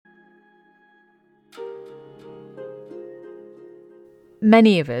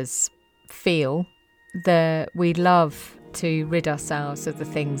Many of us feel that we love to rid ourselves of the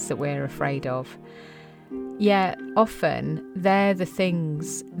things that we're afraid of. Yet often they're the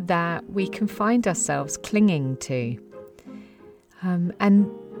things that we can find ourselves clinging to. And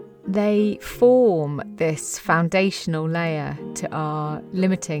they form this foundational layer to our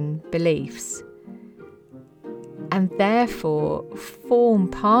limiting beliefs, and therefore form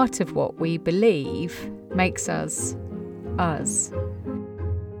part of what we believe makes us us.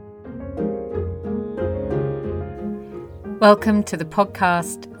 Welcome to the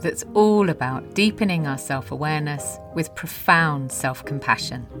podcast that's all about deepening our self-awareness with profound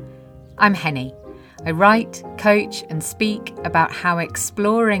self-compassion. I'm Henny. I write, coach and speak about how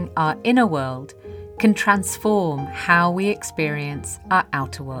exploring our inner world can transform how we experience our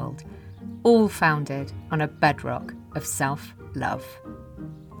outer world, all founded on a bedrock of self-love.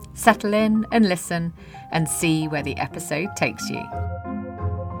 Settle in and listen and see where the episode takes you.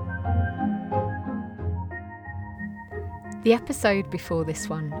 The episode before this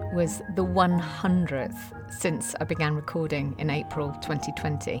one was the 100th since I began recording in April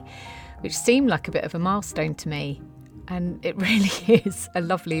 2020, which seemed like a bit of a milestone to me. And it really is a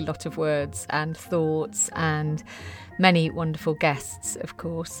lovely lot of words and thoughts and many wonderful guests, of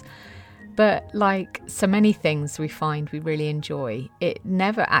course. But like so many things we find we really enjoy, it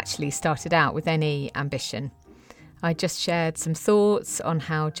never actually started out with any ambition. I just shared some thoughts on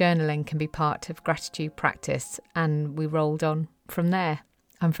how journaling can be part of gratitude practice, and we rolled on from there.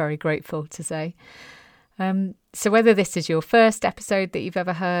 I'm very grateful to say. So whether this is your first episode that you've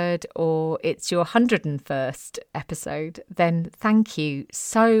ever heard or it's your 101st episode, then thank you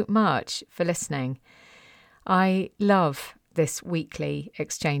so much for listening. I love this weekly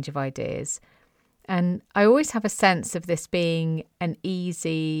exchange of ideas. And I always have a sense of this being an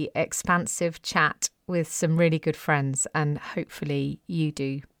easy, expansive chat with some really good friends, and hopefully you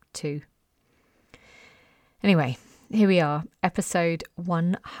do too. Anyway, here we are, episode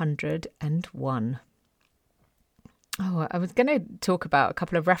 101. Oh, I was going to talk about a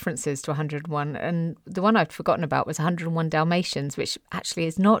couple of references to 101, and the one I'd forgotten about was 101 Dalmatians, which actually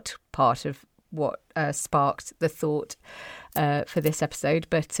is not part of what sparked the thought for this episode.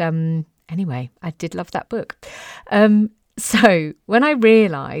 But anyway, I did love that book. So when I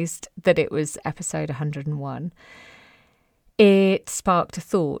realised that it was episode 101, it sparked a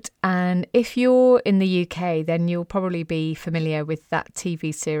thought. And if you're in the UK, then you'll probably be familiar with that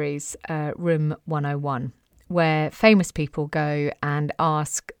TV series, Room 101, where famous people go and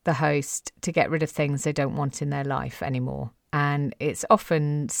ask the host to get rid of things they don't want in their life anymore. And it's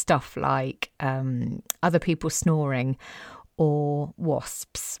often stuff like other people snoring or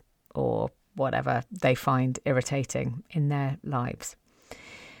wasps or whatever they find irritating in their lives.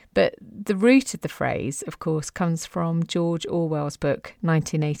 But the root of the phrase, of course, comes from George Orwell's book,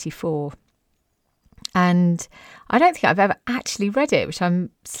 1984. And I don't think I've ever actually read it, which I'm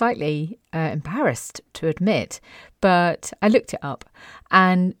slightly embarrassed to admit, but I looked it up.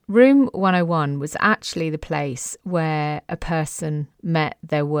 And Room 101 was actually the place where a person met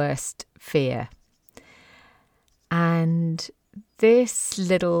their worst fear. And this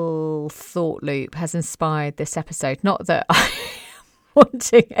little thought loop has inspired this episode. Not that I'm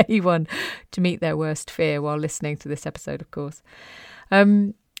wanting anyone to meet their worst fear while listening to this episode, of course.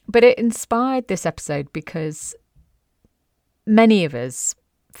 But it inspired this episode because many of us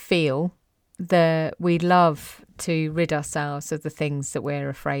feel that we love to rid ourselves of the things that we're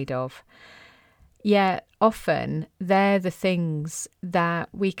afraid of. Yet often they're the things that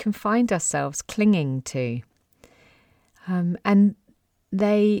we can find ourselves clinging to. And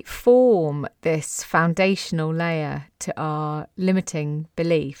they form this foundational layer to our limiting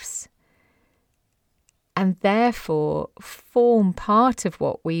beliefs, and therefore form part of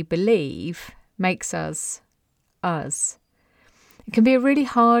what we believe makes us us. It can be a really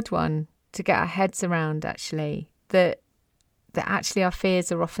hard one to get our heads around, actually, that actually our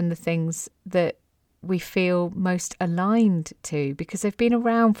fears are often the things that we feel most aligned to because they've been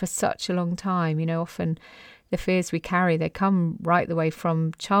around for such a long time. You know, often the fears we carry, they come right the way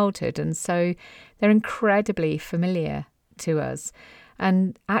from childhood, and so they're incredibly familiar to us.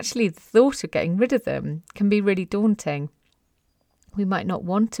 And actually the thought of getting rid of them can be really daunting. We might not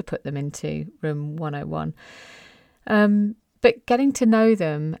want to put them into Room 101. But getting to know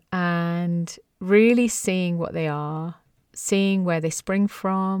them and really seeing what they are, seeing where they spring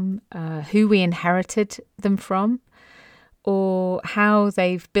from, who we inherited them from, or how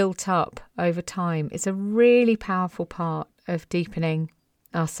they've built up over time is a really powerful part of deepening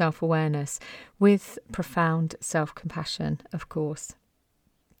our self-awareness with profound self-compassion, of course.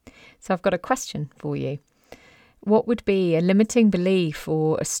 So I've got a question for you. what would be a limiting belief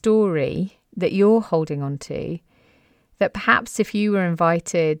or a story that you're holding on to that perhaps if you were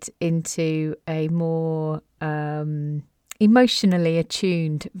invited into a more emotionally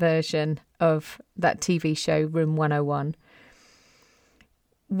attuned version of that TV show, Room 101,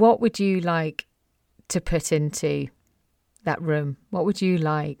 what would you like to put into that room? What would you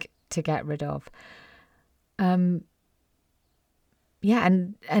like to get rid of? And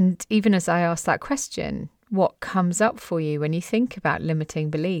even as I ask that question, what comes up for you when you think about limiting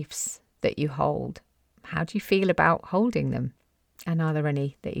beliefs that you hold? How do you feel about holding them? And are there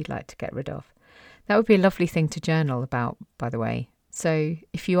any that you'd like to get rid of? That would be a lovely thing to journal about, by the way. So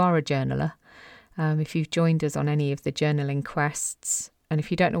if you are a journaler, if you've joined us on any of the journaling quests, and if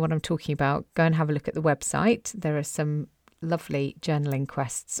you don't know what I'm talking about, go and have a look at the website. There are some lovely journaling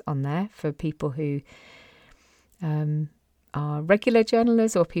quests on there for people who are regular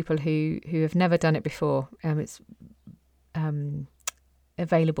journalers or people who have never done it before. It's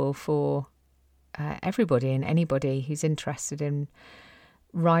available for everybody and anybody who's interested in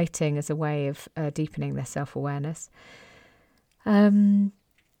writing as a way of deepening their self-awareness.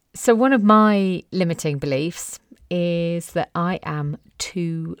 So one of my limiting beliefs is that I am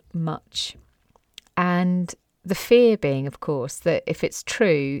too much. And the fear being, of course, that if it's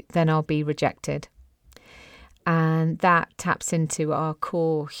true, then I'll be rejected. And that taps into our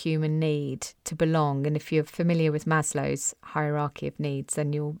core human need to belong. And if you're familiar with Maslow's hierarchy of needs,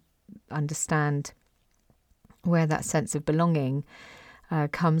 then you'll understand where that sense of belonging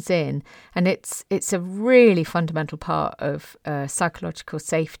comes in. And it's a really fundamental part of psychological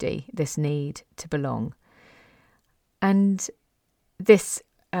safety, this need to belong. And this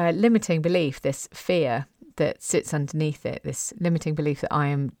limiting belief, this fear that sits underneath it, this limiting belief that I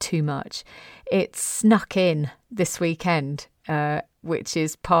am too much, it snuck in this weekend, which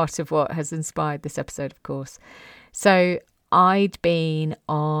is part of what has inspired this episode, of course. So I'd been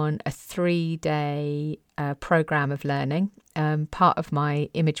on a 3-day program of learning, part of my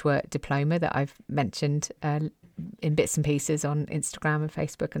image work diploma that I've mentioned in bits and pieces on Instagram and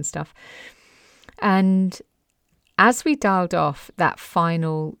Facebook and stuff. And as we dialed off that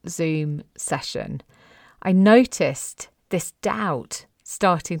final Zoom session, I noticed this doubt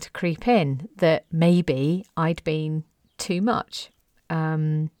starting to creep in that maybe I'd been too much.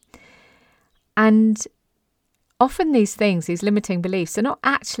 And often these things, these limiting beliefs, are not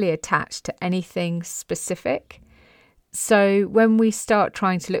actually attached to anything specific. So when we start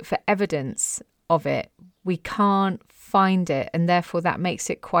trying to look for evidence of it, we can't find it. And therefore that makes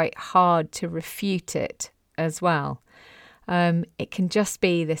it quite hard to refute it as well. It can just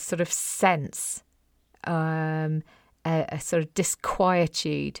be this sort of sense, a sort of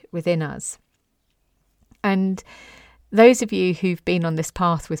disquietude within us. And those of you who've been on this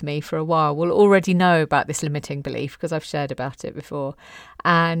path with me for a while will already know about this limiting belief because I've shared about it before.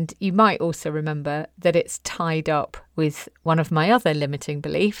 And you might also remember that it's tied up with one of my other limiting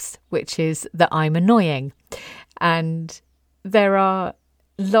beliefs, which is that I'm annoying. And there are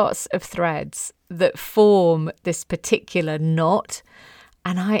lots of threads that form this particular knot.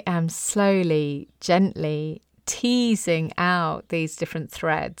 And I am slowly, gently teasing out these different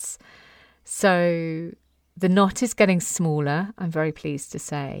threads. So the knot is getting smaller, I'm very pleased to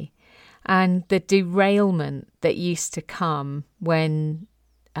say. And the derailment that used to come when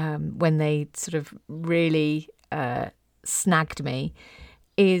they sort of really snagged me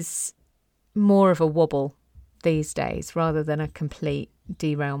is more of a wobble these days rather than a complete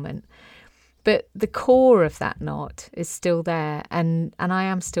derailment. But the core of that knot is still there, and I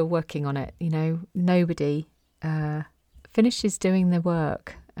am still working on it. You know, nobody finishes doing their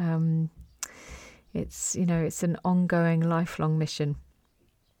work. It's an ongoing, lifelong mission.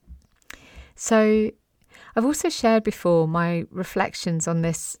 So I've also shared before my reflections on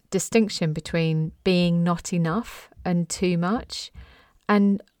this distinction between being not enough and too much.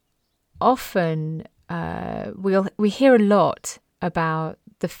 And often we hear a lot about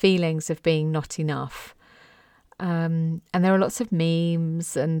the feelings of being not enough. And there are lots of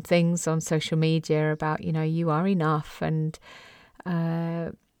memes and things on social media about, you are enough. And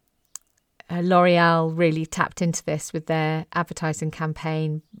L'Oreal really tapped into this with their advertising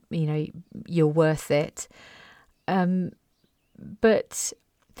campaign, you're worth it. But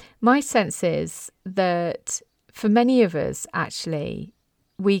my sense is that for many of us, actually,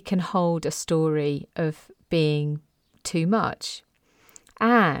 we can hold a story of being too much.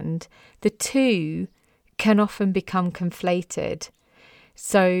 And the two can often become conflated.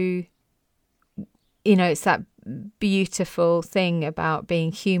 So, it's that beautiful thing about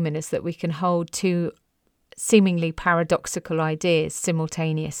being human is that we can hold two seemingly paradoxical ideas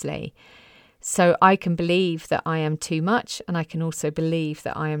simultaneously. So I can believe that I am too much, and I can also believe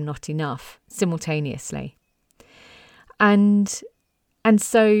that I am not enough simultaneously. And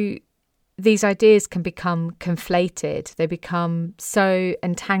so these ideas can become conflated. They become so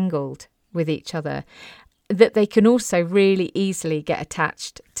entangled with each other that they can also really easily get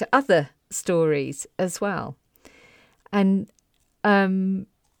attached to other stories as well. And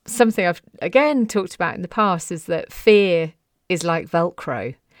something I've, again, talked about in the past is that fear is like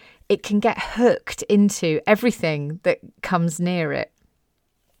Velcro. It can get hooked into everything that comes near it.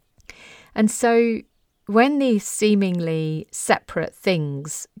 And so when these seemingly separate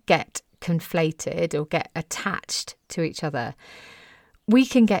things get conflated or get attached to each other, we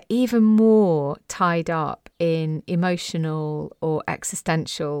can get even more tied up in emotional or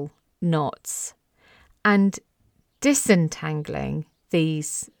existential knots. And disentangling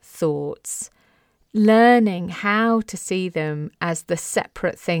these thoughts, learning how to see them as the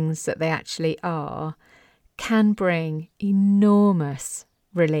separate things that they actually are, can bring enormous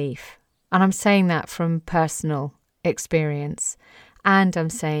relief. And I'm saying that from personal experience, and I'm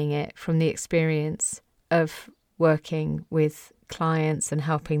saying it from the experience of working with clients and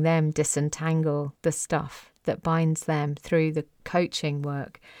helping them disentangle the stuff that binds them through the coaching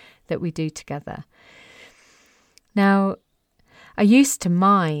work that we do together. Now, I used to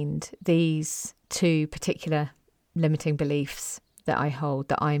mind these two particular limiting beliefs that I hold,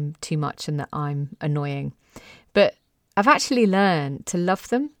 that I'm too much and that I'm annoying. But I've actually learned to love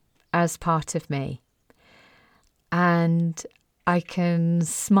them as part of me. And I can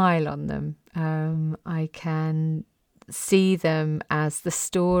smile on them. I can see them as the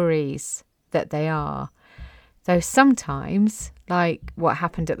stories that they are. Though sometimes, like what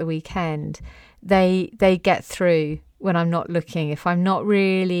happened at the weekend, they get through when I'm not looking. If I'm not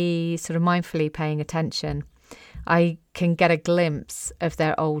really sort of mindfully paying attention, I can get a glimpse of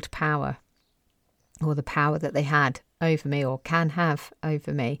their old power, or the power that they had over me or can have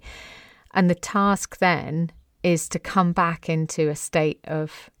over me. And the task then is to come back into a state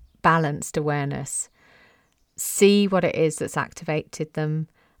of balanced awareness, see what it is that's activated them,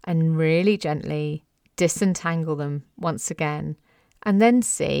 and really gently disentangle them once again, and then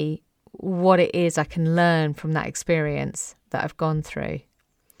see what it is I can learn from that experience that I've gone through.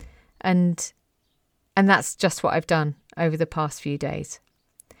 And that's just what I've done over the past few days.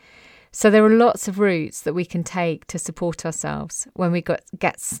 So there are lots of routes that we can take to support ourselves when we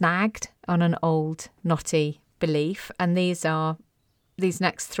get snagged on an old, knotty belief. And these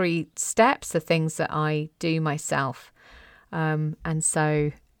next 3 steps are things that I do myself. And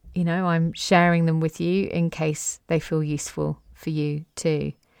so, I'm sharing them with you in case they feel useful for you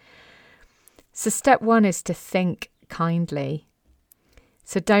too. So step 1 is to think kindly.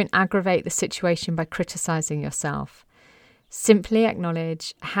 So don't aggravate the situation by criticizing yourself. Simply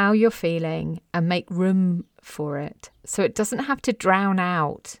acknowledge how you're feeling and make room for it. So it doesn't have to drown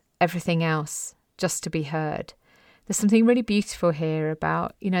out everything else just to be heard. There's something really beautiful here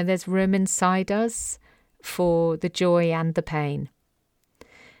about, there's room inside us for the joy and the pain.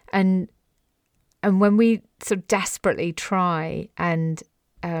 And when we sort of desperately try and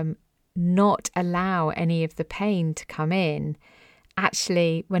not allow any of the pain to come in,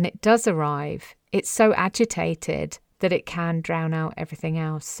 actually, when it does arrive, it's so agitated that it can drown out everything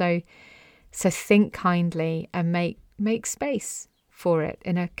else. So think kindly and make space for it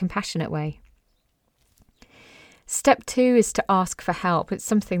in a compassionate way. Step 2 is to ask for help. It's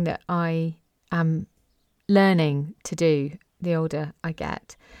something that I am learning to do the older I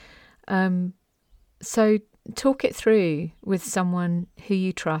get. So talk it through with someone who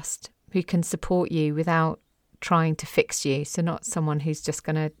you trust, who can support you without trying to fix you. So not someone who's just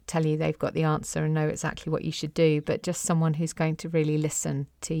going to tell you they've got the answer and know exactly what you should do, but just someone who's going to really listen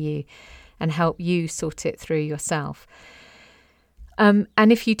to you and help you sort it through yourself. And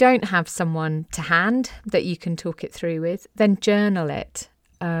if you don't have someone to hand that you can talk it through with, then journal it.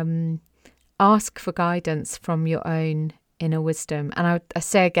 Ask for guidance from your own inner wisdom. And I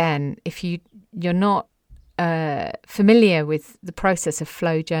say again, if you're not familiar with the process of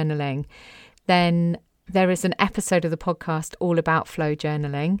flow journaling, then there is an episode of the podcast all about flow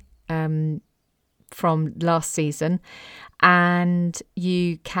journaling from last season. And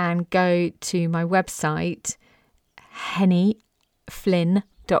you can go to my website,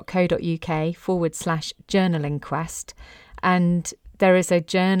 hennyflynn.co.uk/journaling quest. And there is a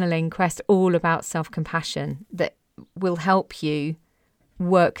journaling quest all about self-compassion that will help you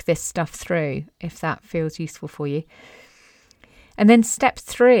work this stuff through if that feels useful for you. And then step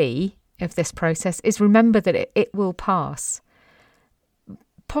 3 of this process is remember that it will pass,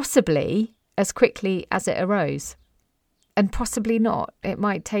 possibly as quickly as it arose. possibly not. It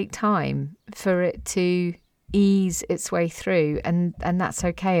might take time for it to ease its way through, and that's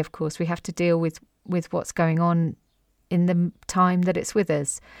okay. Of course, we have to deal with what's going on in the time that it's with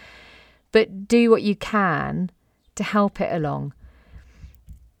us. But do what you can to help it along.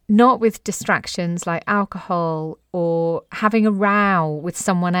 Not with distractions like alcohol or having a row with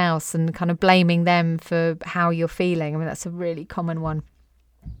someone else and kind of blaming them for how you're feeling. I mean, that's a really common one.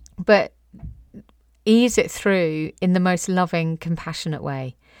 But ease it through in the most loving, compassionate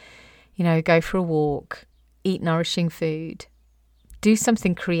way. You know, go for a walk, eat nourishing food, do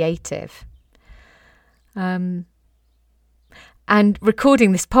something creative. And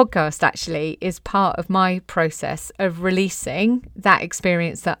recording this podcast actually is part of my process of releasing that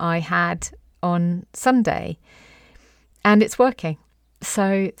experience that I had on Sunday. And it's working.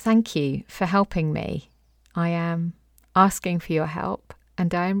 So thank you for helping me. I am asking for your help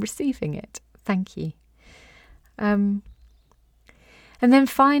and I am receiving it. Thank you. And then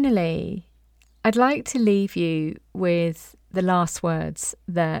finally, I'd like to leave you with the last words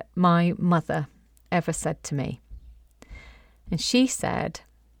that my mother ever said to me. And she said,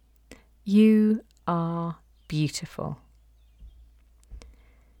 "You are beautiful."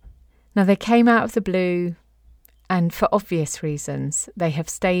 Now, they came out of the blue, and for obvious reasons, they have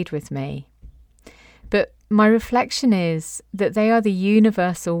stayed with me. But my reflection is that they are the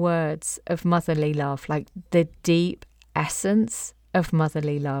universal words of motherly love, like the deep essence of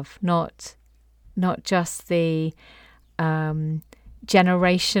motherly love, not just the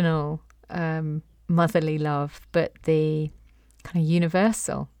generational motherly love, but the kind of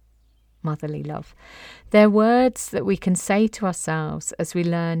universal motherly love. They're words that we can say to ourselves as we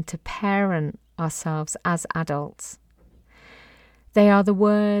learn to parent ourselves as adults. They are the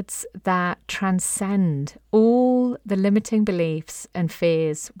words that transcend all the limiting beliefs and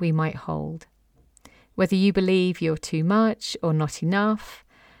fears we might hold. Whether you believe you're too much or not enough,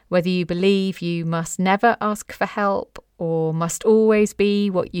 whether you believe you must never ask for help or must always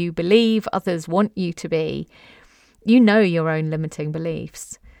be what you believe others want you to be, you know your own limiting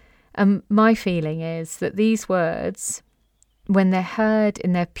beliefs. And my feeling is that these words, when they're heard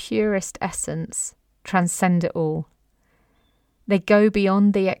in their purest essence, transcend it all. They go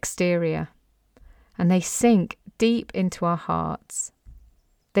beyond the exterior and they sink deep into our hearts.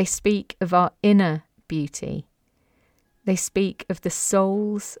 They speak of our inner beauty. They speak of the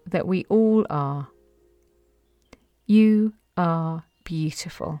souls that we all are. You are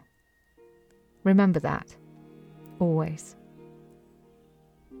beautiful. Remember that. Always.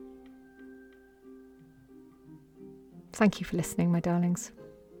 Thank you for listening, my darlings.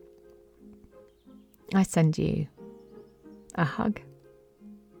 I send you a hug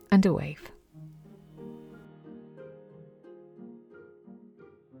and a wave.